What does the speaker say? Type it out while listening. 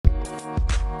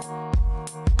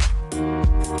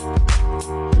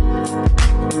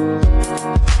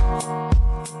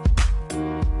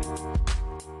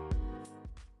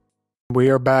We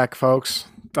are back, folks.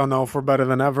 Don't know if we're better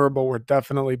than ever, but we're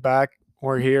definitely back.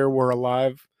 We're here. We're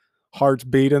alive. Heart's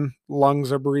beating.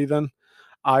 Lungs are breathing.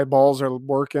 Eyeballs are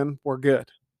working. We're good.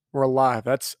 We're alive.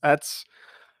 That's that's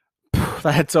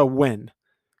a win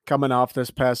coming off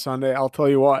this past Sunday. I'll tell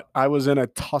you what. I was in a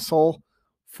tussle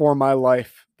for my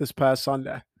life this past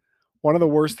Sunday. One of the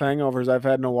worst hangovers I've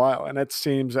had in a while, and it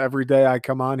seems every day I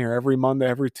come on here, every Monday,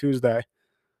 every Tuesday.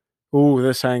 Ooh,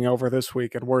 this hangover this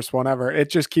week and worst one ever. It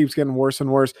just keeps getting worse and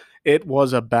worse. It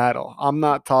was a battle. I'm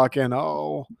not talking,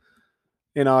 I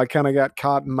kind of got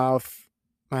cotton mouth.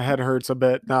 My head hurts a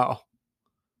bit. No.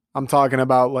 I'm talking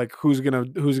about like who's gonna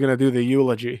do the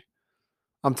eulogy.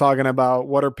 I'm talking about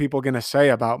what are people gonna say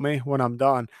about me when I'm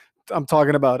done. I'm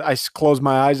talking about close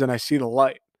my eyes and I see the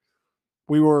light.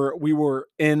 We were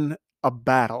in a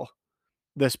battle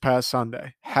this past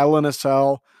Sunday. Hell in a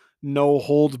Cell, no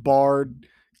holds barred,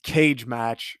 cage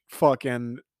match,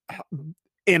 fucking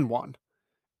in one,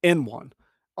 in one.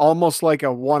 Almost like a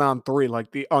 1-on-3,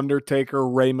 like The Undertaker,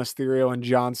 Rey Mysterio, and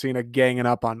John Cena ganging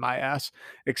up on my ass.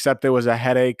 Except it was a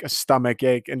headache, a stomach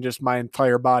ache, and just my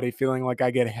entire body feeling like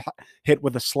I get hit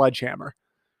with a sledgehammer.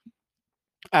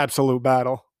 Absolute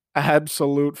battle.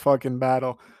 Absolute fucking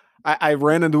battle. I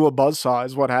ran into a buzzsaw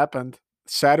is what happened.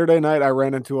 Saturday night I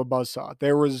ran into a buzzsaw.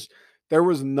 There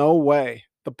was no way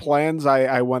the plans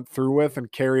I went through with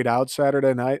and carried out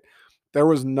Saturday night, there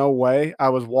was no way I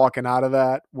was walking out of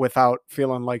that without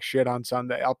feeling like shit on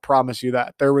Sunday. I'll promise you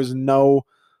that. There was no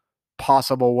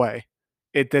possible way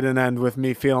it didn't end with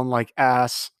me feeling like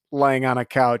ass laying on a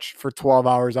couch for 12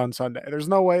 hours on Sunday. There's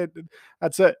no way.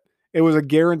 That's it. It was a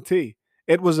guarantee.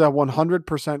 It was a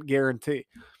 100% guarantee.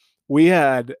 We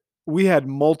had we had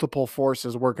multiple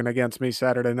forces working against me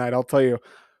Saturday night. I'll tell you,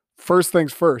 first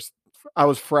things first, I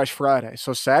was fresh Friday.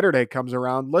 So Saturday comes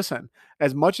around. Listen,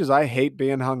 as much as I hate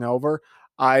being hungover,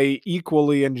 I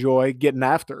equally enjoy getting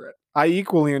after it. I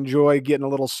equally enjoy getting a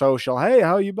little social. Hey,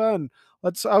 how you been?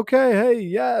 Let's okay, hey,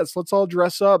 yes, let's all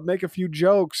dress up, make a few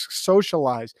jokes,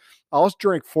 socialize. I'll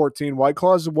drink 14 White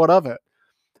Claws, what of it?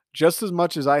 Just as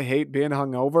much as I hate being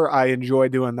hungover, I enjoy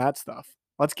doing that stuff.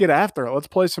 Let's get after it. Let's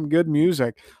play some good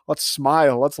music. Let's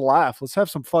smile. Let's laugh. Let's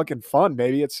have some fucking fun,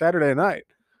 baby. It's Saturday night.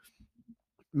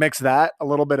 Mix that, a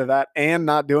little bit of that, and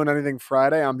not doing anything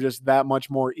Friday. I'm just that much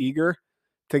more eager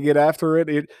to get after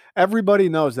it. Everybody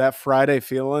knows that Friday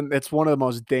feeling. It's one of the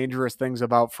most dangerous things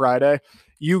about Friday.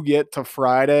 You get to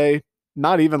Friday,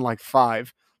 not even like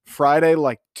 5, Friday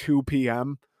like 2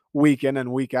 p.m., week in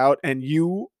and week out, and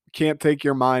you can't take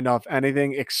your mind off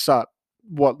anything except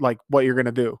what you're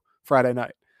gonna do Friday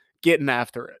night. Getting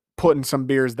after it, putting some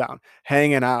beers down,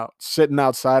 hanging out, sitting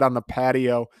outside on the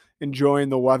patio, enjoying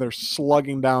the weather,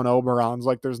 slugging down Oberons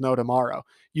like there's no tomorrow.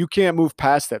 You can't move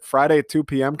past it. Friday at 2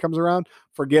 p.m. comes around,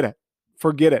 forget it.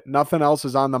 Forget it. Nothing else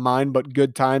is on the mind but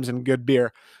good times and good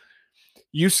beer.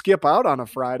 You skip out on a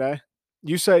Friday.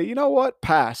 You say, you know what?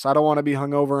 Pass. I don't want to be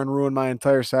hungover and ruin my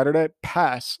entire Saturday.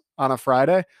 Pass on a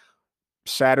Friday.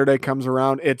 Saturday comes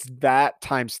around, it's that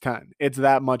times 10. It's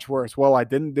that much worse. Well, I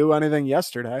didn't do anything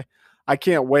yesterday. I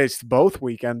can't waste both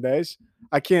weekend days.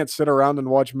 I can't sit around and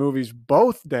watch movies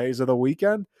both days of the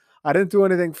weekend. I didn't do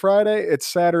anything Friday. It's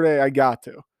Saturday. I got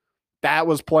to. That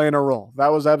was playing a role. That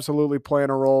was absolutely playing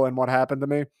a role in what happened to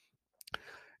me.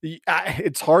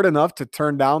 It's hard enough to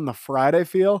turn down the Friday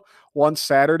feel. Once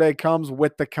Saturday comes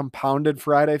with the compounded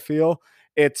Friday feel,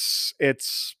 it's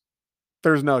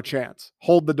there's no chance.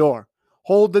 Hold the door.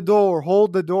 Hold the door.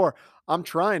 Hold the door. I'm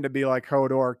trying to be like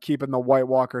Hodor, keeping the White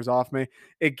Walkers off me.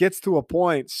 It gets to a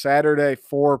point Saturday,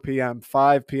 4 p.m.,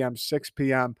 5 p.m., 6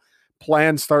 p.m.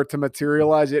 Plans start to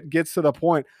materialize. It gets to the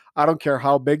point. I don't care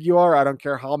how big you are. I don't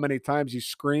care how many times you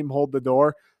scream, hold the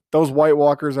door. Those White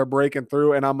Walkers are breaking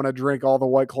through, and I'm going to drink all the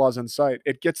White Claws in sight.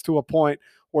 It gets to a point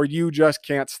where you just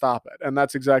can't stop it. And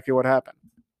that's exactly what happened.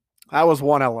 That was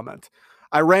one element.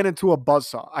 I ran into a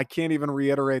buzzsaw. I can't even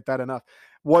reiterate that enough.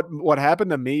 What happened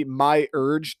to me, my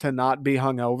urge to not be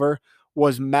hungover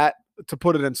was met, to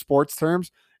put it in sports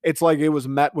terms, it's like it was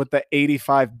met with the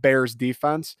 85 Bears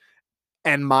defense,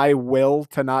 and my will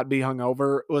to not be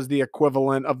hungover was the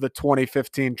equivalent of the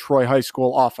 2015 Troy High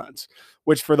School offense,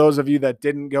 which for those of you that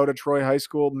didn't go to Troy High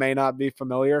School may not be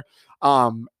familiar,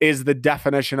 is the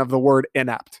definition of the word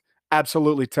inept.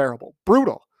 Absolutely terrible.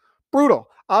 Brutal. Brutal.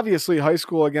 Obviously, high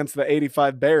school against the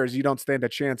 85 Bears, you don't stand a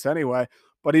chance anyway.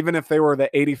 But even if they were the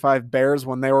 85 Bears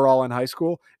when they were all in high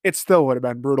school, it still would have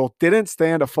been brutal. Didn't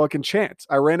stand a fucking chance.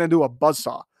 I ran into a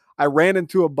buzzsaw. I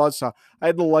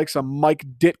had the likes of Mike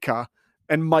Ditka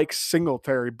and Mike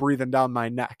Singletary breathing down my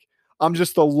neck. I'm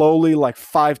just a lowly, like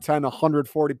 5'10,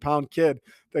 140-pound kid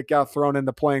that got thrown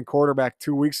into playing quarterback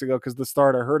 2 weeks ago because the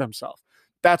starter hurt himself.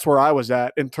 That's where I was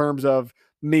at in terms of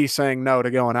me saying no to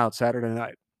going out Saturday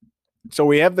night. So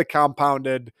we have the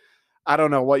compounded, I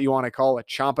don't know what you want to call it,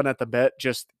 chomping at the bit,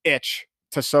 just itch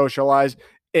to socialize,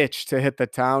 itch to hit the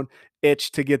town,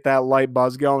 itch to get that light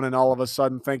buzz going, and all of a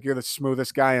sudden think you're the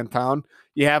smoothest guy in town.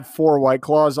 You have 4 White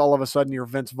Claws, all of a sudden you're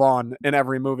Vince Vaughn in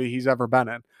every movie he's ever been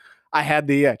in. I had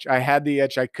the itch. I had the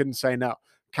itch. I couldn't say no.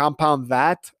 Compound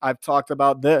that, I've talked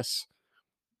about this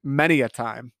many a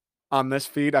time on this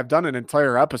feed. I've done an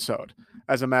entire episode,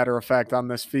 as a matter of fact, on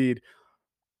this feed,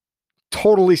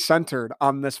 totally centered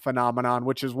on this phenomenon,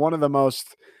 which is one of the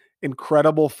most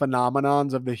incredible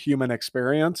phenomenons of the human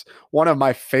experience. One of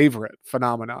my favorite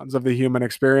phenomenons of the human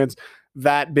experience,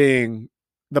 that being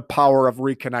the power of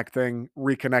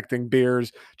reconnecting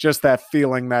beers, just that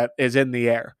feeling that is in the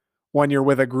air when you're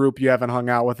with a group you haven't hung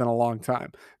out with in a long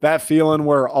time. That feeling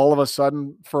where all of a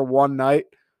sudden for one night,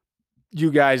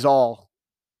 you guys all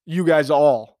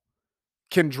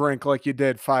can drink like you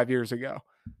did 5 years ago.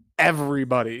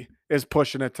 Everybody is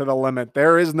pushing it to the limit.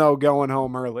 There is no going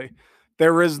home early.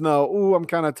 There is no, ooh, I'm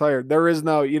kind of tired. There is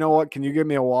no, you know what? Can you give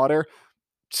me a water?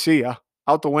 See ya.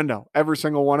 Out the window. Every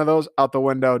single one of those out the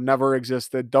window, never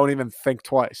existed. Don't even think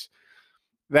twice.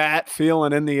 That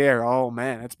feeling in the air. Oh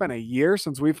man, it's been a year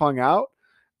since we've hung out.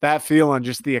 That feeling,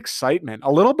 just the excitement,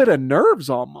 a little bit of nerves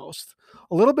almost.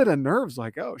 A little bit of nerves,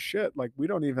 like, oh shit, like we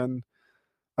don't even,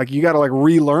 like you got to like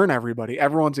relearn everybody.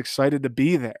 Everyone's excited to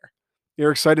be there.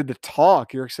 You're excited to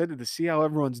talk. You're excited to see how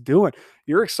everyone's doing.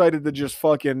 You're excited to just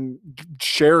fucking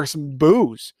share some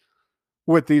booze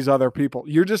with these other people.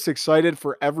 You're just excited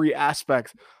for every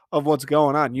aspect of what's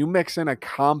going on. You mix in a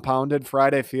compounded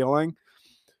Friday feeling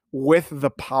with the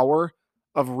power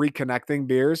of reconnecting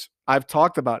beers. I've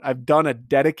done a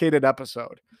dedicated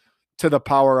episode to the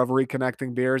power of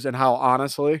reconnecting beers and how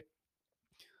honestly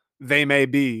they may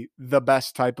be the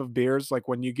best type of beers. Like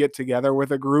when you get together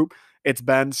with a group, it's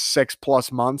been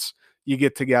 6+ months. You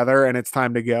get together and it's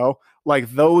time to go.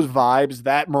 Like those vibes,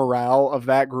 that morale of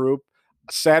that group,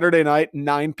 Saturday night,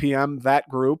 9 p.m., that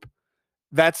group,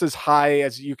 that's as high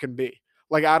as you can be.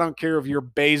 Like, I don't care if you're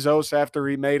Bezos after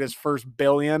he made his first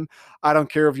billion. I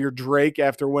don't care if you're Drake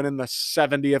after winning the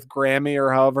 70th Grammy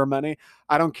or however many.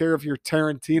 I don't care if you're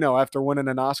Tarantino after winning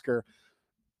an Oscar.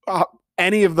 Uh,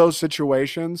 any of those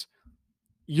situations,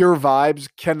 your vibes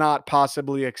cannot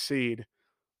possibly exceed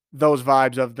those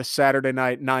vibes of the Saturday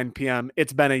night, 9 p.m.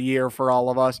 It's been a year for all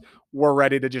of us. We're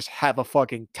ready to just have a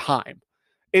fucking time.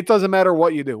 It doesn't matter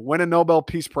what you do. Win a Nobel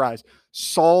Peace Prize,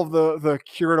 solve the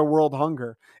cure to world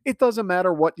hunger. It doesn't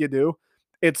matter what you do.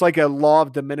 It's like a law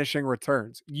of diminishing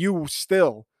returns. You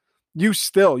could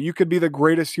be the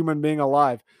greatest human being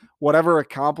alive. Whatever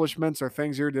accomplishments or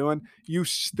things you're doing, you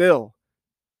still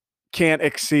can't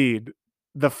exceed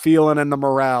the feeling and the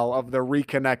morale of the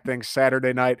reconnecting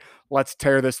Saturday night. Let's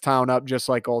tear this town up just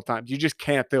like old times. You just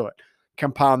can't do it.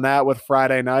 Compound that with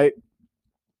Friday night,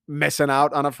 missing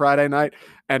out on a Friday night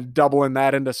and doubling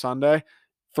that into Sunday.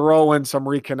 Throw in some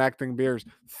reconnecting beers.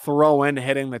 Throw in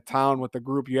hitting the town with the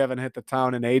group you haven't hit the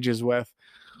town in ages with.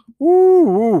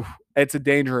 Ooh, it's a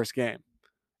dangerous game.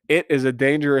 It is a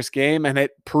dangerous game, and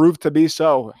it proved to be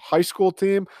so. High school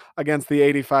team against the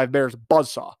 85 Bears.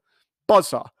 Buzzsaw,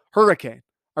 hurricane.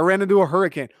 I ran into a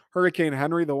hurricane. Hurricane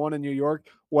Henry, the one in New York,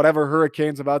 whatever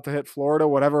hurricane's about to hit Florida,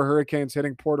 whatever hurricane's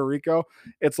hitting Puerto Rico,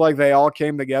 it's like they all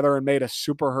came together and made a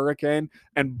super hurricane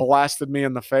and blasted me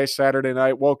in the face Saturday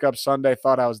night. Woke up Sunday,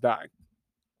 thought I was dying.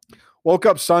 Woke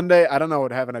up Sunday, I don't know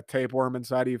what having a tapeworm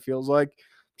inside of you feels like.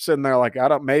 Sitting there like,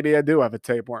 maybe I do have a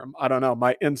tapeworm. I don't know.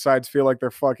 My insides feel like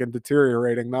they're fucking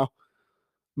deteriorating now.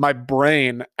 My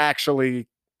brain actually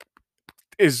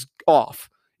is off.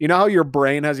 You know how your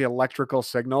brain has the electrical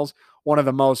signals? One of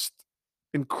the most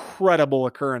incredible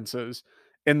occurrences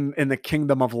in the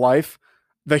kingdom of life.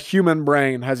 The human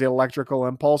brain has the electrical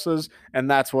impulses, and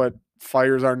that's what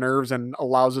fires our nerves and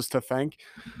allows us to think.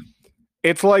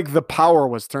 It's like the power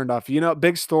was turned off. You know,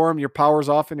 big storm, your power's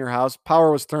off in your house.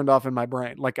 Power was turned off in my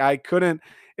brain. Like I couldn't,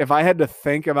 if I had to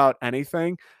think about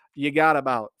anything, you got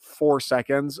about 4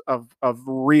 seconds of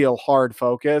real hard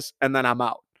focus, and then I'm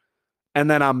out. And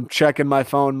then I'm checking my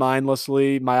phone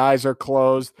mindlessly. My eyes are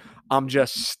closed. I'm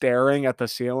just staring at the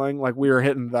ceiling. Like we were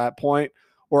hitting that point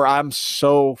where I'm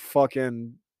so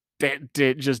fucking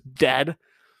just dead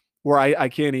where I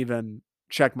can't even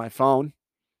check my phone,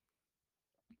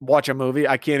 watch a movie.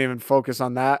 I can't even focus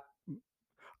on that.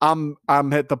 I'm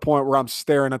at the point where I'm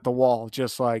staring at the wall,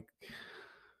 just like,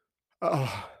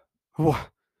 oh,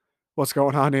 what's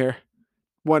going on here?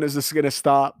 When is this going to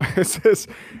stop?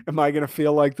 Am I going to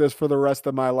feel like this for the rest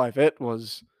of my life? It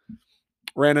was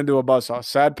Ran into a buzzsaw.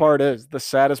 Sad part is, the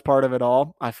saddest part of it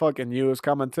all, I fucking knew it was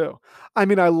coming too. I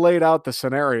mean, I laid out the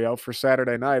scenario for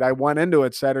Saturday night. I went into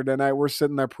it Saturday night. We're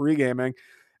sitting there pre-gaming,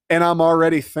 and I'm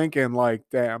already thinking, like,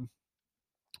 damn,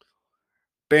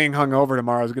 being hungover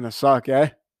tomorrow is gonna suck, eh?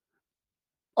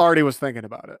 Already was thinking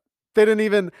about it.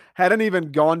 Hadn't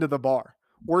even gone to the bar.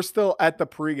 We're still at the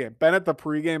pregame. Been at the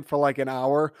pregame for like an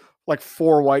hour, like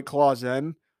 4 White Claws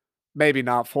in. Maybe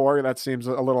not 4. That seems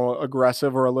a little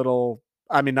aggressive or a little.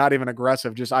 I mean, not even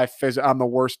aggressive. Just I'm the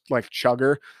worst like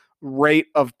chugger. Rate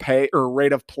of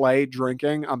play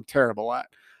drinking. I'm terrible at.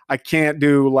 I can't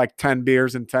do like 10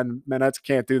 beers in 10 minutes.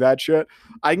 Can't do that shit.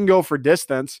 I can go for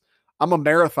distance. I'm a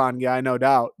marathon guy, no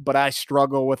doubt, but I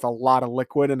struggle with a lot of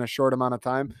liquid in a short amount of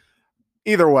time.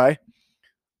 Either way,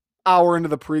 hour into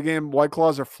the pregame, White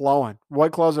Claws are flowing.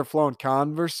 White Claws are flowing.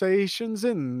 Conversations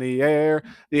in the air.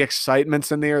 The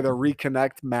excitement's in the air. The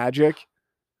reconnect magic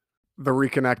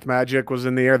was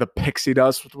in the air. The pixie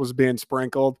dust was being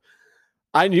sprinkled.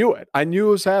 I knew it. I knew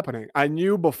it was happening. I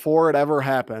knew before it ever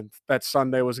happened that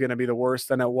Sunday was going to be the worst,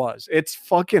 and it was. It's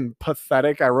fucking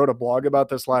pathetic. I wrote a blog about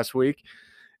this last week.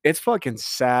 It's fucking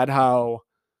sad how,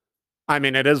 I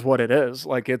mean, it is what it is.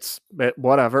 Like,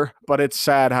 whatever. But it's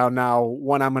sad how now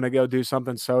when I'm going to go do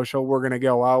something social, we're going to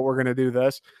go out, we're going to do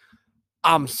this.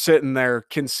 I'm sitting there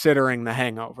considering the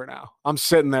hangover now. I'm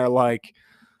sitting there like,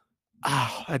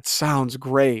 oh, it sounds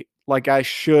great. Like, I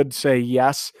should say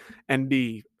yes and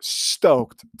be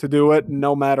stoked to do it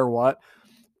no matter what.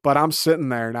 But I'm sitting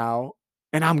there now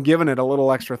and I'm giving it a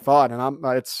little extra thought. And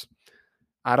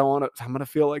I don't want to, I'm going to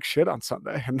feel like shit on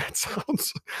Sunday. And that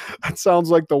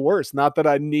sounds like the worst. Not that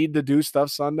I need to do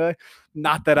stuff Sunday.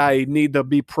 Not that I need to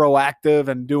be proactive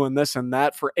and doing this and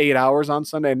that for 8 hours on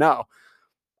Sunday. No,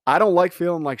 I don't like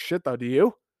feeling like shit though. Do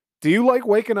you? Do you like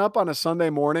waking up on a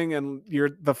Sunday morning and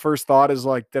the first thought is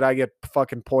like, did I get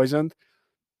fucking poisoned?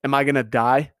 Am I going to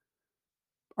die?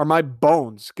 Are my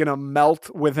bones going to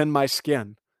melt within my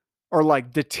skin or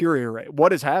like deteriorate?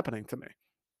 What is happening to me?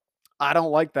 I don't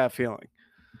like that feeling.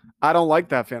 I don't like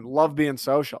that feeling. Love being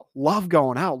social. Love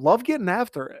going out. Love getting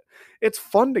after it. It's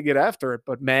fun to get after it.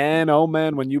 But man, oh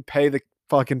man, when you pay the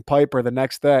fucking piper the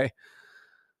next day,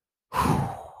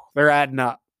 they're adding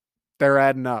up. They're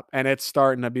adding up. And it's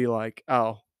starting to be like,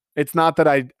 oh, it's not that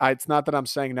I'm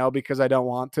saying no because I don't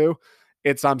want to.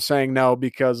 I'm saying no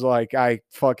because like I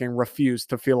fucking refuse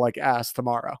to feel like ass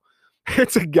tomorrow.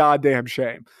 It's a goddamn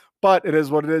shame. But it is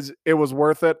what it is. It was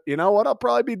worth it. You know what? I'll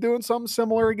probably be doing something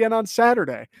similar again on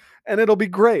Saturday. And it'll be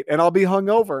great. And I'll be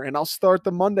hungover. And I'll start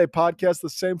the Monday podcast the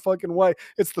same fucking way.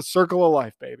 It's the circle of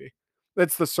life, baby.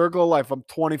 It's the circle of life. I'm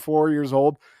 24 years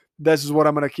old. This is what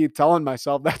I'm going to keep telling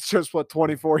myself. That's just what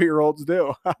 24-year-olds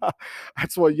do.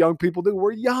 That's what young people do.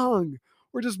 We're young.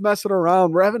 We're just messing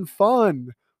around. We're having fun,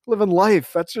 living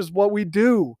life. That's just what we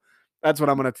do. That's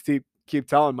what I'm going to keep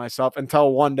telling myself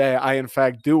until one day I, in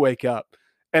fact, do wake up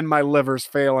and my liver's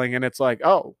failing. And it's like,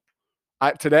 oh,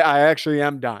 today I actually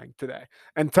am dying today.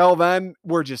 Until then,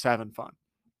 we're just having fun.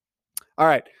 All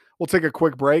right. We'll take a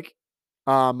quick break.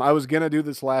 I was going to do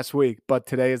this last week, but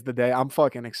today is the day. I'm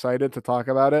fucking excited to talk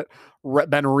about it.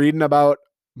 Been reading about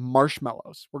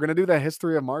marshmallows. We're going to do the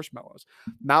history of marshmallows.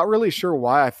 Not really sure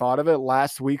why I thought of it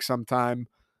last week sometime.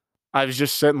 I was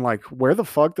just sitting like, where the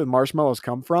fuck did marshmallows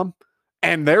come from?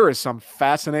 And there is some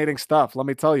fascinating stuff, let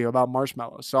me tell you, about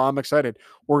marshmallows. So I'm excited.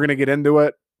 We're going to get into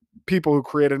it. People who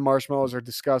created marshmallows are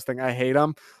disgusting. I hate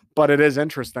them, but it is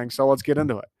interesting. So let's get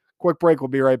into it. Quick break. We'll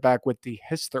be right back with the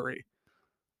history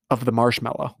of the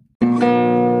marshmallow.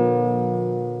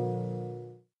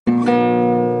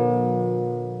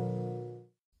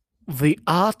 The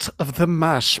art of the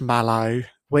marshmallow.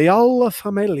 We all are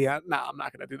familiar. No, I'm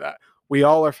not going to do that. We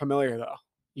all are familiar, though.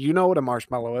 You know what a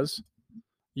marshmallow is.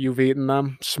 You've eaten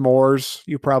them. S'mores,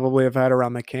 you probably have had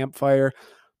around the campfire.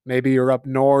 Maybe you're up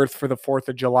north for the 4th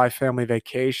of July family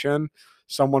vacation.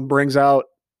 Someone brings out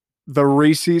the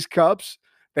Reese's cups.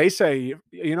 They say,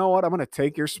 you know what? I'm going to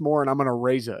take your s'more and I'm going to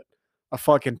raise it a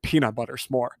fucking peanut butter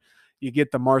s'more. You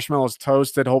get the marshmallows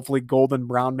toasted, hopefully golden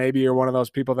brown. Maybe you're one of those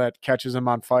people that catches them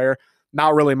on fire.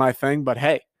 Not really my thing, but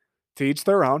hey, to each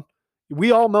their own.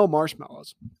 We all know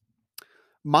marshmallows.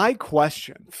 My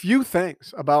question, few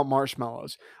things about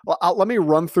marshmallows. Well, let me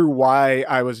run through why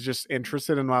I was just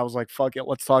interested and I was like, fuck it,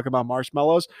 let's talk about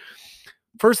marshmallows.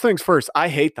 First things first, I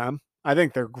hate them. I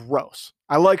think they're gross.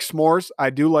 I like s'mores. I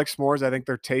do like s'mores. I think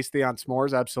they're tasty on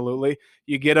s'mores. Absolutely.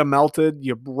 You get them melted,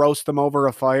 you roast them over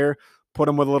a fire, put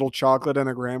them with a little chocolate and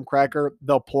a graham cracker.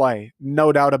 They'll play.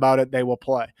 No doubt about it. They will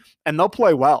play. And they'll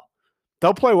play well.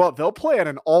 They'll play well. They'll play at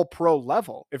an all pro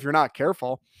level if you're not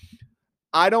careful.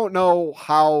 I don't know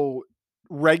how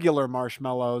regular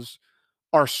marshmallows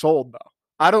are sold though.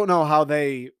 I don't know how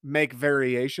they make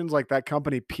variations like that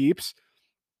company Peeps.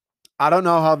 I don't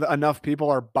know how enough people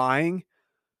are buying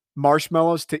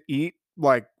marshmallows to eat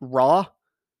like raw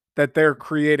that they're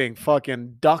creating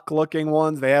fucking duck looking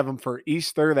ones. They have them for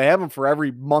Easter. They have them for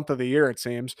every month of the year, it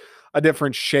seems. A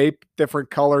different shape,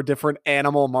 different color, different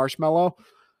animal marshmallow.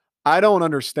 I don't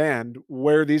understand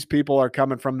where these people are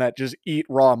coming from that just eat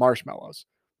raw marshmallows.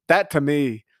 That to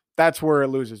me, that's where it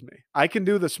loses me. I can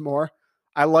do the s'more.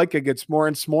 I like a good s'more,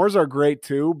 and s'mores are great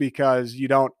too because you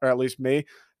don't, or at least me,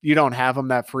 you don't have them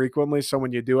that frequently. So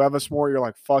when you do have a s'more, you're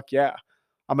like, fuck yeah,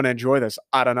 I'm gonna enjoy this.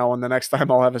 I don't know when the next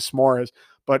time I'll have a s'more is,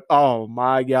 but oh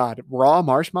my god, raw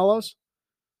marshmallows?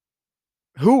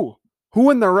 Who? Who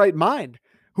in their right mind?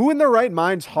 Who in their right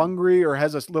mind's hungry or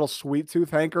has a little sweet tooth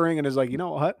hankering and is like, you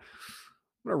know what?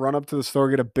 I'm gonna run up to the store,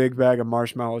 get a big bag of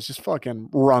marshmallows, just fucking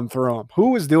run through them.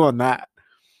 Who is doing that?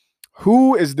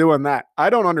 Who is doing that? I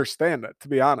don't understand it, to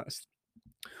be honest.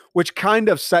 Which kind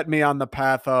of set me on the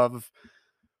path of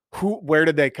where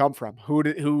did they come from?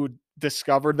 Who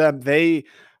discovered them? They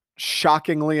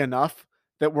shockingly enough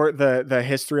that were the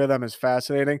history of them is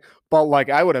fascinating. But like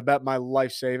I would have bet my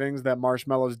life savings that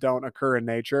marshmallows don't occur in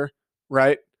nature,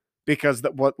 right? Because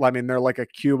that what I mean, they're like a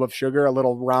cube of sugar, a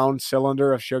little round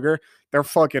cylinder of sugar. They're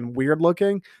fucking weird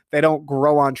looking. They don't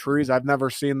grow on trees. I've never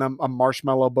seen them a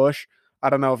marshmallow bush. I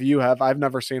don't know if you have. I've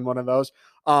never seen one of those.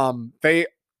 They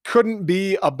couldn't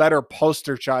be a better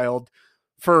poster child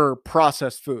for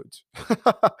processed foods.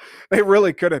 They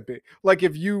really couldn't be. Like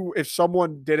if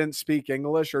someone didn't speak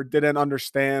English or didn't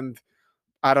understand,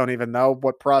 I don't even know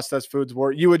what processed foods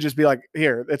were, you would just be like,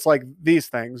 here, it's like these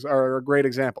things are a great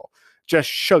example. Just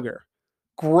sugar.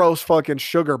 Gross fucking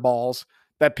sugar balls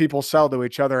that people sell to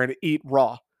each other and eat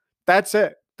raw. That's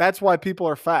it. That's why people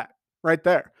are fat right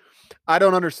there. I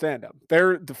don't understand them.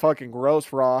 They're the fucking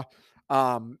gross raw.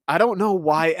 I don't know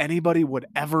why anybody would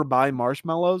ever buy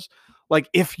marshmallows. Like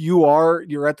if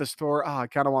you're at the store, I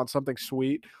kind of want something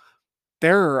sweet.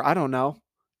 There are, I don't know,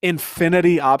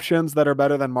 infinity options that are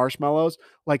better than marshmallows,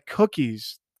 like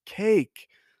cookies, cake,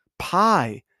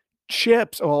 pie,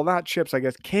 chips. Well, not chips, I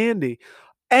guess, candy,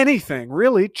 anything,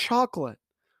 really, chocolate.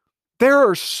 There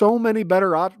are so many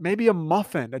better options. Maybe a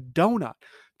muffin, a donut.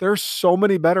 There are so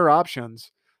many better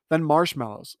options than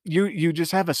marshmallows. You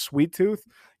just have a sweet tooth.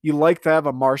 You like to have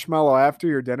a marshmallow after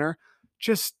your dinner.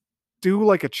 Just do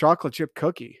like a chocolate chip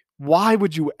cookie. Why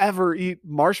would you ever eat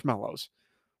marshmallows?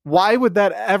 Why would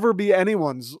that ever be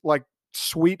anyone's like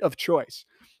sweet of choice?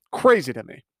 Crazy to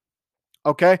me.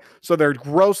 Okay, so they're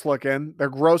gross looking. They're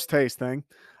gross tasting.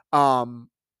 Um,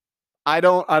 I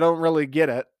don't really get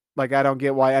it. Like I don't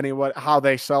get why anyone how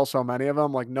they sell so many of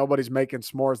them. Like nobody's making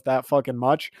s'mores that fucking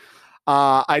much.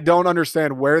 I don't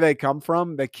understand where they come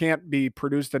from. They can't be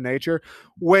produced in nature,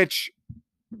 which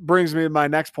brings me to my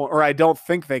next point, or I don't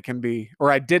think they can be,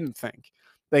 or I didn't think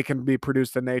they can be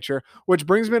produced in nature, which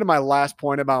brings me to my last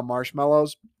point about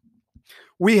marshmallows.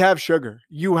 We have sugar.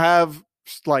 You have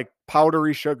like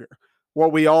powdery sugar.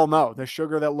 What we all know, the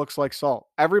sugar that looks like salt.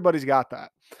 Everybody's got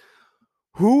that.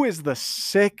 Who is the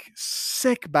sick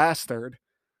bastard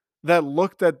that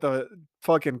looked at the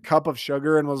fucking cup of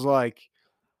sugar and was like,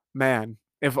 man,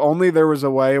 if only there was a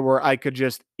way where I could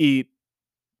just eat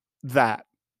that.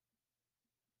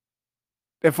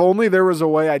 If only there was a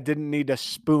way I didn't need a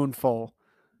spoonful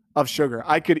of sugar.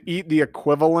 I could eat the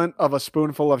equivalent of a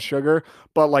spoonful of sugar,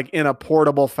 but like in a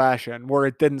portable fashion where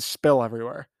it didn't spill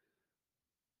everywhere.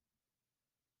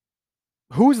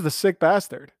 Who's the sick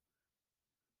bastard?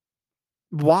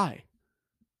 Why?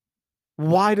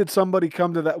 Why did somebody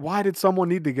come to that? Why did someone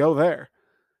need to go there?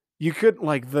 You could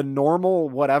like the normal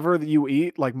whatever that you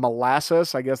eat, like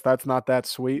molasses. I guess that's not that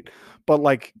sweet, but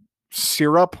like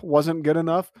syrup wasn't good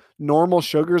enough. Normal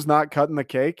sugar's not cutting the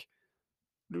cake.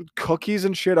 Cookies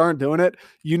and shit aren't doing it.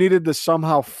 You needed to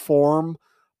somehow form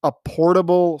a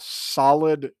portable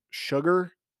solid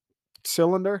sugar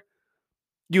cylinder.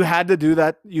 You had to do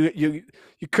that. You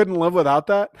couldn't live without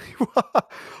that.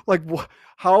 Like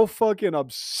how fucking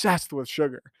obsessed with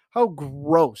sugar. How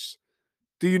gross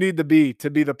do you need to be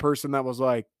the person that was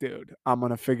like, dude, I'm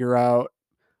gonna figure out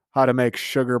how to make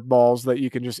sugar balls that you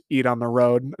can just eat on the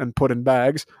road and put in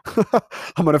bags.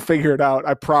 I'm gonna figure it out.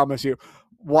 I promise you.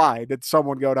 Why did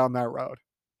someone go down that road?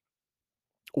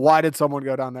 Why did someone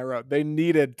go down that road? They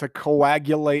needed to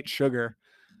coagulate sugar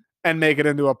and make it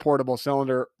into a portable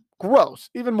cylinder. Gross,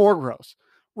 even more gross.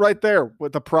 Right there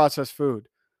with the processed food.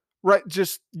 Right,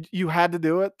 just you had to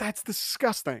do it. That's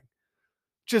disgusting.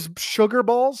 Just sugar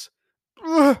balls.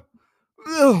 Ugh,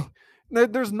 ugh.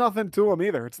 There's nothing to them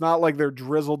either. It's not like they're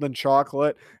drizzled in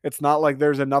chocolate. It's not like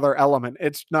there's another element.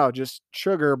 It's no, just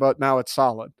sugar, but now it's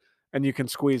solid. and you can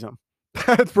squeeze them.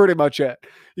 That's pretty much it.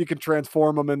 You can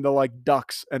transform them into like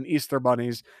ducks and Easter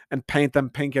bunnies and paint them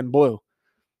pink and blue.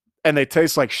 And they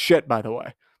taste like shit, by the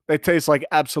way. They taste like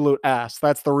absolute ass.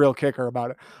 That's the real kicker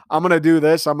about it. I'm going to do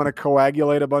this. I'm going to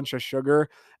coagulate a bunch of sugar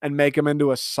and make them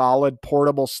into a solid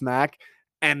portable snack.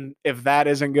 And if that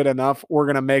isn't good enough, we're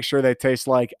going to make sure they taste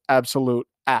like absolute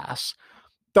ass.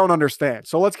 Don't understand.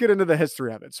 So let's get into the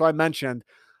history of it. So I mentioned,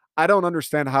 I don't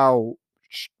understand how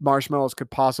marshmallows could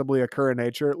possibly occur in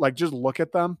nature. Like, just look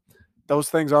at them. Those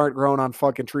things aren't grown on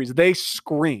fucking trees. They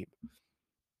scream.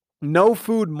 No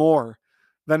food more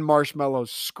than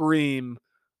marshmallows scream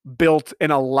built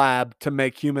in a lab to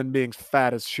make human beings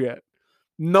fat as shit.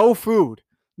 No food.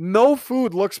 No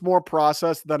food looks more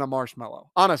processed than a marshmallow.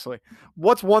 Honestly,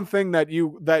 what's one thing that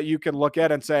you can look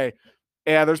at and say,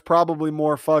 yeah, there's probably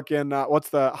more fucking what's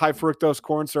the high fructose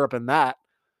corn syrup in that?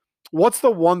 What's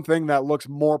the one thing that looks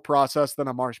more processed than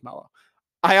a marshmallow?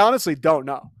 I honestly don't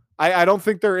know. I don't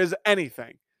think there is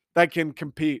anything that can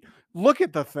compete. Look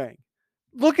at the thing.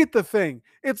 Look at the thing.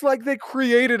 It's like they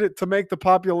created it to make the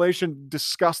population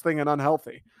disgusting and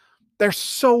unhealthy. They're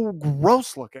so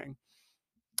gross looking.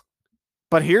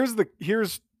 But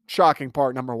here's shocking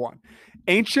part number one.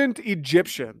 Ancient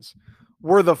Egyptians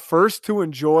were the first to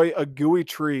enjoy a gooey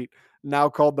treat now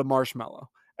called the marshmallow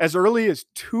as early as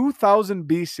 2000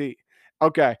 BC.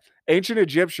 Okay, ancient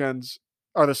Egyptians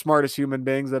are the smartest human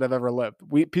beings that have ever lived.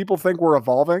 People think we're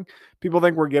evolving. People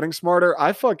think we're getting smarter.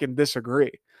 I fucking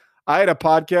disagree. I had a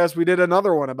podcast. We did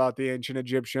another one about the ancient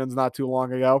Egyptians not too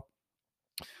long ago,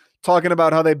 talking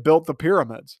about how they built the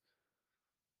pyramids.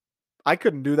 I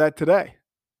couldn't do that today.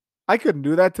 I couldn't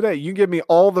do that today. You give me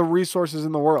all the resources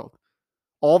in the world,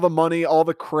 all the money, all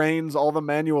the cranes, all the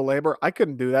manual labor. I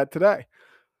couldn't do that today.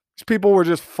 These people were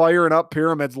just firing up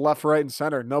pyramids left, right, and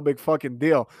center. No big fucking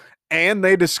deal. And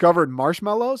they discovered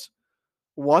marshmallows?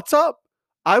 What's up?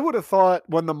 I would have thought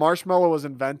when the marshmallow was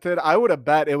invented, I would have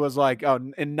bet it was like, oh,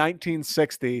 in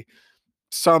 1960,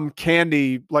 some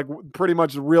candy, like pretty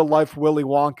much real life Willy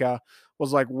Wonka,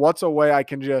 was like, what's a way I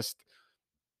can just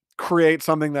create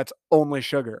something that's only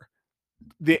sugar?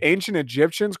 The ancient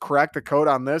Egyptians cracked the code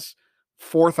on this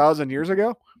 4,000 years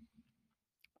ago.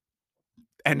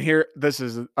 And here, this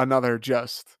is another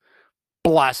just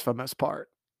blasphemous part.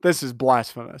 This is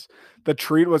blasphemous. The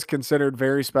treat was considered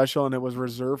very special and it was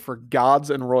reserved for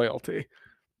gods and royalty.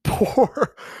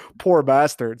 Poor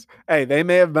bastards. Hey, they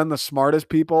may have been the smartest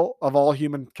people of all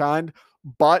humankind,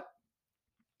 but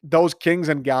those kings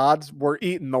and gods were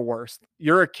eating the worst.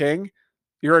 You're a king,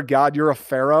 you're a god, you're a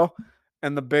pharaoh,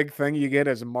 and the big thing you get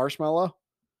is a marshmallow.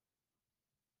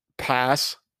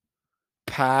 Pass.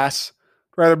 Pass.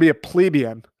 I'd rather be a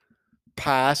plebeian.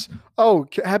 Pass. Oh,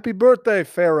 happy birthday,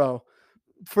 Pharaoh.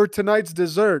 For tonight's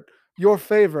dessert, your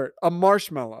favorite, a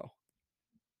marshmallow.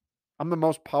 I'm the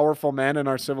most powerful man in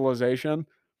our civilization,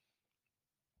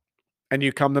 and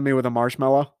you come to me with a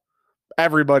marshmallow?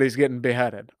 Everybody's getting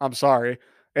beheaded. I'm sorry.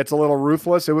 It's a little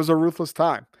ruthless. It was a ruthless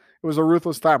time. It was a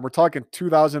ruthless time. We're talking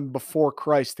 2000 before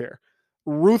Christ here.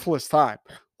 Ruthless time.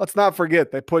 Let's not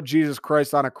forget they put Jesus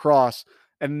Christ on a cross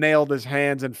and nailed his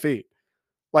hands and feet.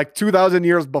 Like 2,000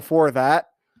 years before that,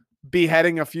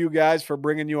 beheading a few guys for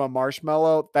bringing you a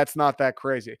marshmallow, that's not that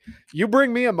crazy. You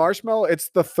bring me a marshmallow, it's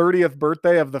the 30th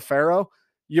birthday of the pharaoh.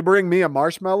 You bring me a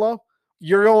marshmallow,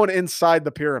 you're going inside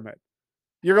the pyramid.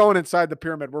 You're going inside the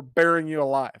pyramid. We're burying you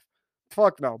alive.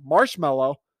 Fuck no.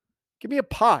 Marshmallow, give me a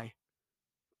pie.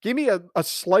 Give me a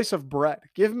slice of bread.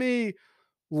 Give me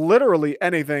literally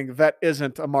anything that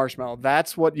isn't a marshmallow.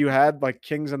 That's what you had, like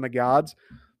kings and the gods.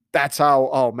 That's how,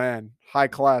 oh man, high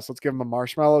class. Let's give them a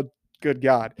marshmallow. Good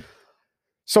God.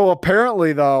 So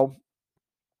apparently, though,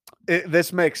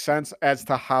 this makes sense as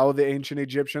to how the ancient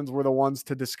Egyptians were the ones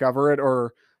to discover it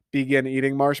or begin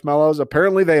eating marshmallows.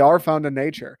 Apparently, they are found in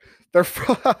nature. They're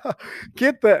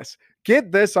get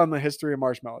this on the history of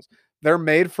marshmallows. They're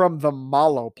made from the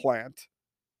mallow plant.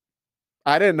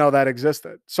 I didn't know that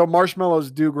existed. So marshmallows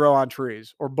do grow on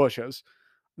trees or bushes.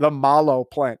 The mallow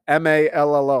plant,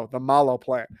 MALLO, the mallow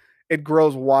plant. It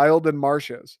grows wild in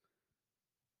marshes.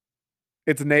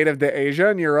 It's native to Asia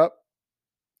and Europe.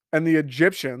 And the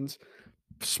Egyptians,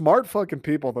 smart fucking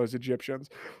people, those Egyptians.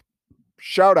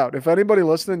 Shout out. If anybody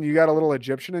listening, you got a little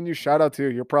Egyptian in you, shout out to you.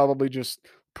 You're probably just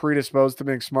predisposed to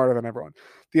being smarter than everyone.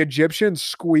 The Egyptians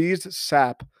squeezed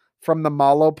sap from the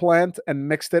mallow plant and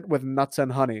mixed it with nuts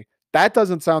and honey. That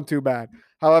doesn't sound too bad.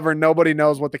 However, nobody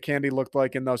knows what the candy looked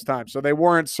like in those times. So they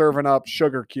weren't serving up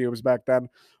sugar cubes back then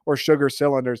or sugar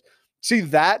cylinders. See,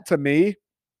 that to me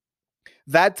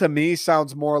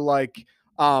sounds more like,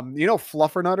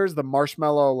 Fluffernutters, the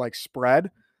marshmallow like spread.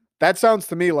 That sounds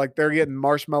to me like they're getting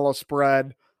marshmallow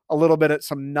spread, a little bit of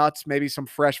some nuts, maybe some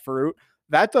fresh fruit.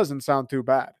 That doesn't sound too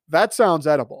bad. That sounds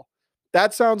edible.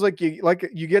 That sounds like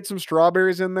you get some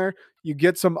strawberries in there, you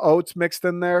get some oats mixed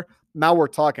in there. Now we're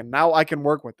talking. Now I can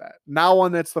work with that. Now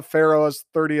when it's the Pharaoh's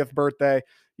 30th birthday,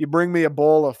 you bring me a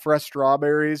bowl of fresh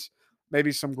strawberries,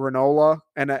 maybe some granola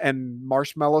and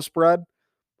marshmallow spread.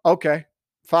 Okay,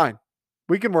 fine.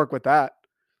 We can work with that.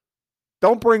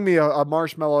 Don't bring me a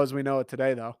marshmallow as we know it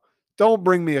today, though. Don't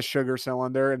bring me a sugar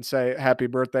cylinder and say, Happy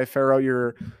birthday, Pharaoh.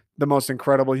 You're the most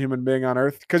incredible human being on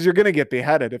earth, because you're going to get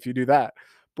beheaded if you do that.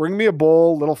 Bring me a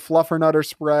bowl, little fluffernutter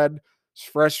spread,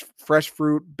 fresh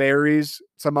fruit, berries,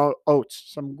 some oats,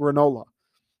 some granola.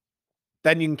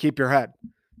 Then you can keep your head.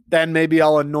 Then maybe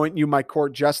I'll anoint you my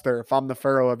court jester if I'm the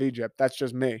Pharaoh of Egypt. That's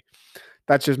just me.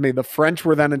 That's just me. The French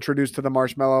were then introduced to the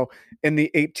marshmallow in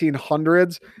the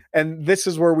 1800s, and this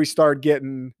is where we start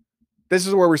getting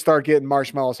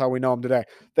marshmallows how we know them today.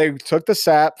 They took the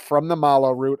sap from the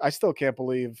mallow root. I still can't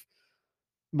believe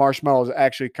marshmallows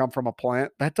actually come from a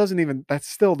plant. That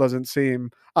still doesn't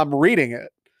seem. I'm reading it,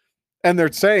 and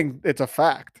they're saying it's a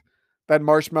fact that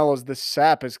marshmallows, the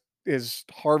sap is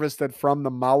harvested from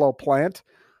the mallow plant.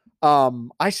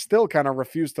 I still kind of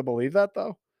refuse to believe that,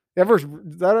 though. Does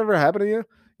that ever happen to you?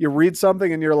 You read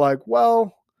something and you're like,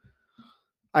 well,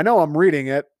 I know I'm reading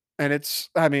it, and it's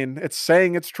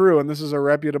saying it's true, and this is a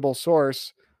reputable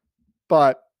source,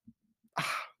 but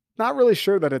not really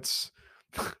sure that it's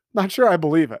not sure I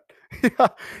believe it.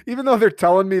 Even though they're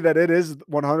telling me that it is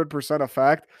 100% a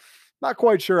fact, not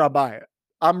quite sure I buy it.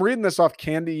 I'm reading this off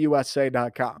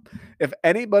candyusa.com. If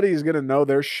anybody is going to know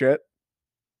their shit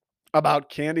about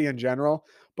candy in general,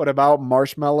 but about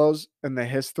marshmallows and the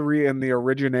history and the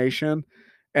origination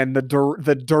and the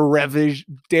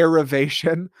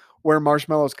derivation where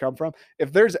marshmallows come from,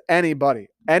 if there's anybody,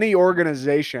 any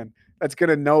organization that's going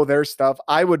to know their stuff,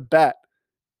 I would bet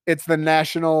it's the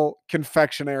National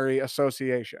Confectionery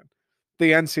Association,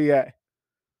 the NCA.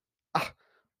 Ah,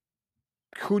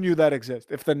 who knew that exists?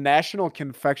 If the National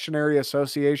Confectionery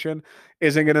Association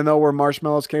isn't going to know where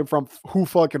marshmallows came from, who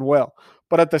fucking will?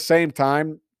 But at the same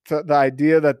time, the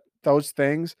idea that those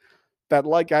things that,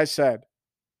 like I said,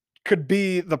 could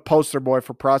be the poster boy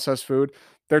for processed food,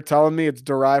 they're telling me it's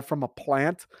derived from a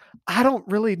plant. I don't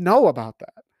really know about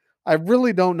that. I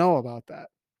really don't know about that.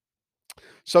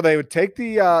 So they would take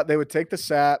the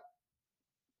sap,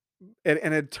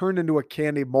 and it turned into a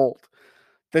candy mold.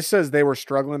 This says they were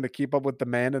struggling to keep up with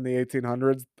demand in the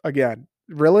 1800s. Again,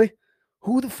 really?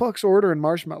 Who the fuck's ordering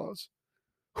marshmallows?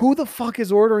 Who the fuck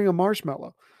is ordering a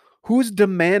marshmallow? Who's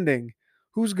demanding?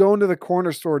 Who's going to the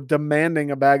corner store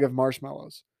demanding a bag of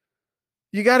marshmallows?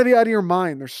 You got to be out of your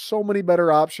mind. There's so many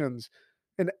better options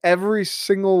in every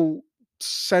single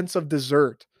sense of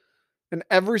dessert, in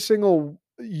every single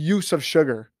use of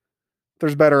sugar.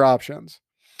 There's better options.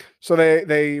 So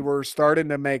they were starting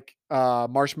to make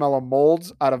marshmallow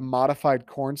molds out of modified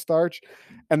cornstarch,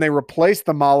 and they replaced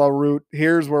the mallow root.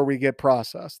 Here's where we get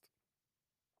processed.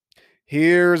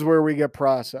 Here's where we get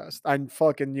processed. I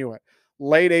fucking knew it.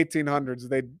 Late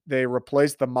 1800s, they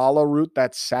replaced the mallow root,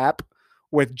 that sap,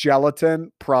 with gelatin.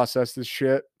 Processed as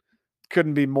shit.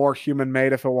 Couldn't be more human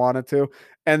made if it wanted to.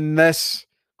 And this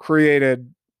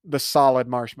created the solid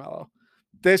marshmallow.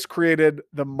 This created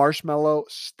the marshmallow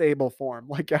stable form,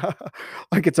 like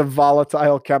it's a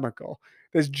volatile chemical.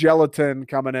 This gelatin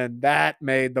coming in, that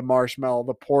made the marshmallow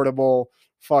the portable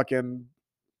fucking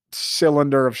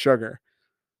cylinder of sugar.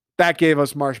 That gave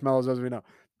us marshmallows as we know.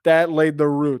 That laid the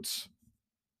roots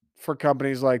for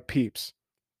companies like Peeps.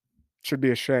 Should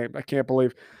be ashamed. I can't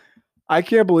believe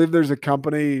there's a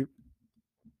company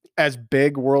as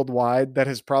big worldwide that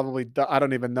has probably done, I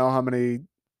don't even know how many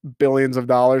billions of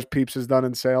dollars Peeps has done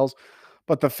in sales.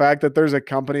 But the fact that there's a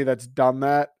company that's done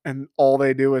that and all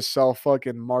they do is sell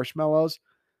fucking marshmallows,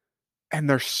 and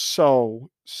they're so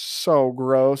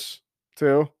gross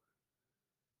too.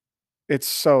 It's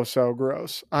so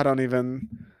gross. I don't even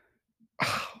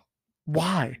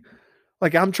why?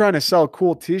 Like, I'm trying to sell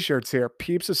cool t-shirts here.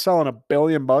 Peeps is selling $1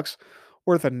 billion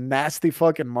worth of nasty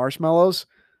fucking marshmallows.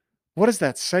 What does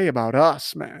that say about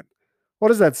us, man? What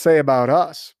does that say about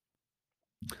us?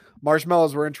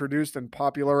 Marshmallows were introduced and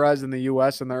popularized in the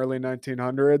US in the early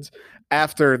 1900s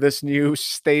after this new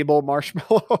stable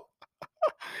marshmallow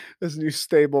this new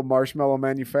stable marshmallow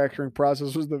manufacturing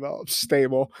process was developed.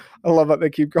 Stable. I love that they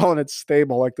keep calling it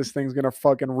stable, like this thing's gonna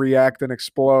fucking react and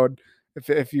explode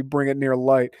if you bring it near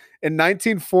light. In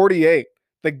 1948,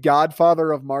 the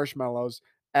godfather of marshmallows,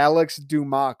 Alex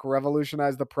Dumas,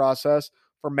 revolutionized the process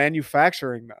for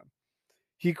manufacturing them.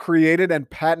 He created and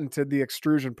patented the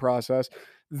extrusion process.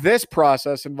 This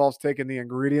process involves taking the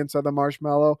ingredients of the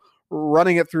marshmallow,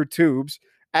 running it through tubes,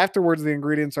 Afterwards, the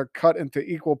ingredients are cut into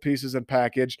equal pieces and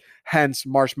packaged, hence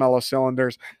marshmallow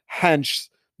cylinders, hence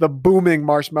the booming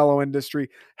marshmallow industry,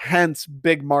 hence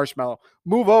big marshmallow.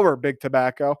 Move over, big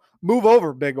tobacco. Move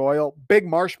over, big oil, big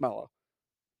marshmallow.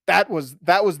 That was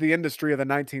the industry of the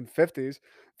 1950s.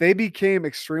 They became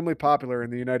extremely popular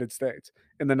in the United States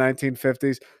in the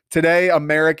 1950s. Today,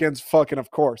 Americans, fucking,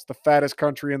 of course, the fattest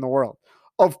country in the world.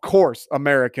 Of course,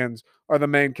 Americans are the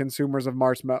main consumers of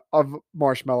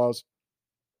marshmallows.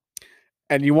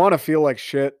 And you want to feel like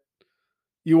shit.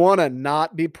 You want to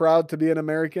not be proud to be an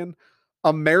American.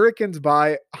 Americans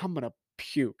buy. I'm gonna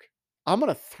puke. I'm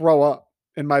gonna throw up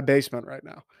in my basement right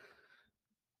now.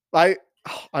 I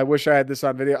I wish I had this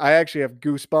on video. I actually have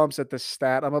goosebumps at the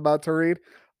stat I'm about to read.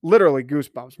 Literally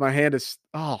goosebumps. My hand is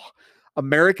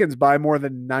Americans buy more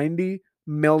than 90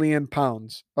 million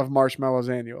pounds of marshmallows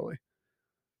annually.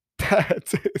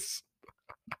 That is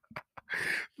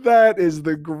that is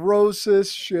the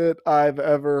grossest shit I've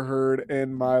ever heard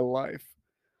in my life.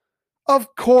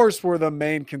 Of course we're the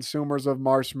main consumers of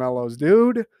marshmallows,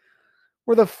 dude.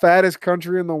 We're the fattest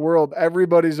country in the world.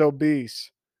 Everybody's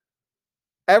obese.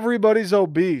 Everybody's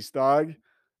obese, dog.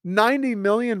 90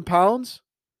 million pounds?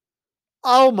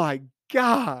 Oh my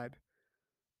God.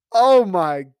 Oh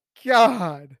my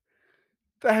God.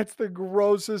 That's the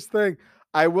grossest thing.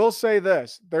 I will say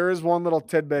this. There is one little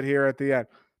tidbit here at the end.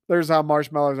 There's how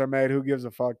marshmallows are made. Who gives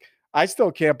a fuck? I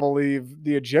still can't believe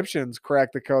the Egyptians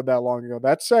cracked the code that long ago.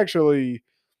 That's actually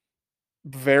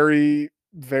very,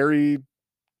 very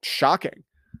shocking.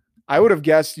 I would have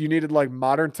guessed you needed like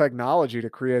modern technology to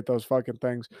create those fucking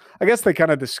things. I guess they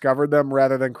kind of discovered them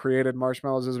rather than created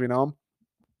marshmallows as we know them.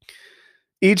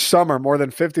 Each summer, more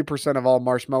than 50% of all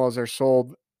marshmallows are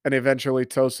sold and eventually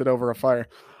toasted over a fire.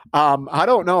 I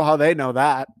don't know how they know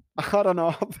that. I don't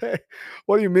know how they.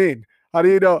 What do you mean? How do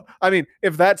you know? I mean,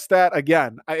 if that stat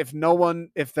again, if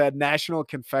the National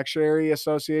Confectionery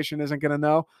Association isn't going to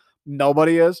know,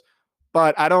 nobody is.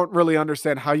 But I don't really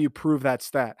understand how you prove that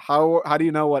stat. How do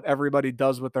you know what everybody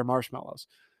does with their marshmallows?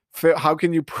 How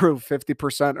can you prove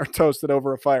 50% are toasted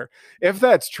over a fire? If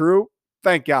that's true,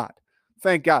 thank God.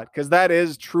 Thank God, because that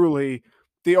is truly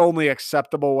the only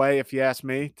acceptable way, if you ask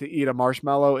me, to eat a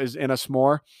marshmallow is in a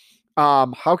s'more.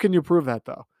 How can you prove that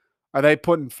though? Are they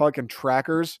putting fucking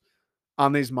trackers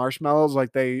on these marshmallows?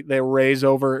 Like they raise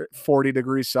over 40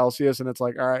 degrees Celsius and it's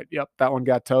like, all right, yep, that one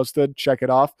got toasted. Check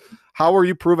it off. How are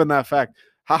you proving that fact?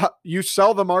 How you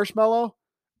sell the marshmallow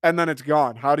and then it's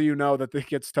gone. How do you know that it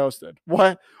gets toasted?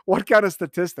 What kind of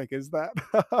statistic is that?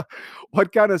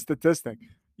 What kind of statistic?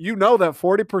 You know that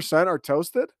 40% are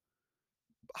toasted?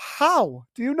 How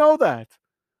do you know that?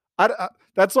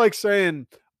 That's like saying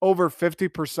over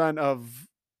 50%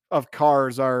 of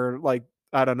cars are like,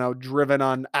 I don't know, driven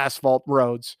on asphalt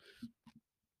roads.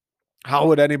 How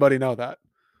would anybody know that?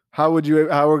 How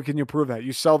can you prove that?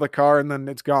 You sell the car and then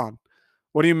it's gone.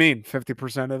 What do you mean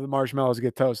 50% of the marshmallows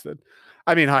get toasted?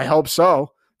 I mean, I hope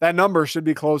so. That number should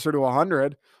be closer to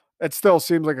 100. It still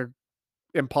seems like an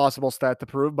impossible stat to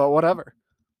prove, but whatever.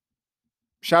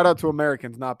 Shout out to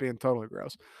Americans not being totally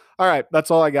gross. All right, that's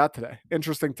all I got today.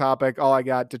 Interesting topic. All I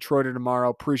got. Detroiter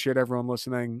tomorrow. Appreciate everyone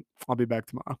listening. I'll be back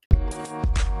tomorrow.